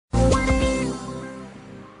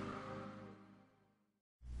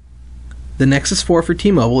The Nexus 4 for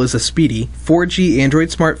T-Mobile is a speedy 4G Android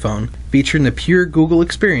smartphone featuring the pure Google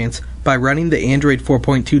experience by running the Android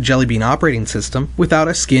 4.2 Jelly Bean operating system without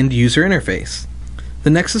a skinned user interface. The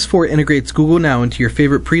Nexus 4 integrates Google Now into your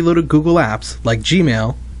favorite preloaded Google apps like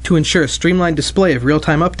Gmail to ensure a streamlined display of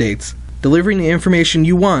real-time updates, delivering the information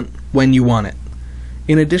you want when you want it.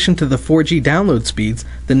 In addition to the 4G download speeds,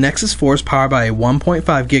 the Nexus 4 is powered by a 1.5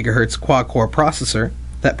 GHz quad-core processor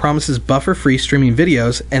that promises buffer-free streaming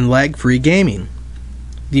videos and lag-free gaming.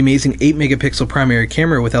 The amazing 8-megapixel primary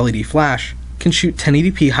camera with LED flash can shoot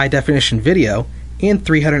 1080p high-definition video and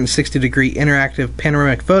 360-degree interactive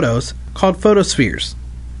panoramic photos called photospheres.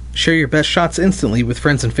 Share your best shots instantly with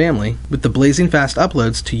friends and family with the blazing fast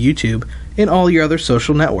uploads to YouTube and all your other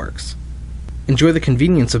social networks. Enjoy the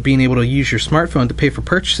convenience of being able to use your smartphone to pay for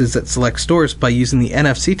purchases at select stores by using the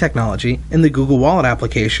NFC technology in the Google Wallet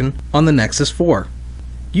application on the Nexus 4.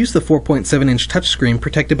 Use the 4.7-inch touchscreen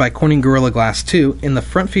protected by Corning Gorilla Glass 2 and the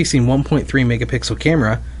front-facing 1.3 megapixel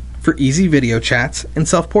camera for easy video chats and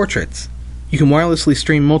self-portraits. You can wirelessly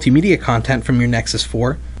stream multimedia content from your Nexus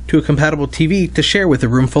 4 to a compatible TV to share with a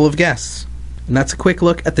room full of guests. And that's a quick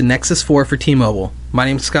look at the Nexus 4 for T-Mobile. My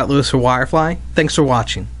name is Scott Lewis for Wirefly. Thanks for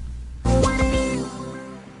watching.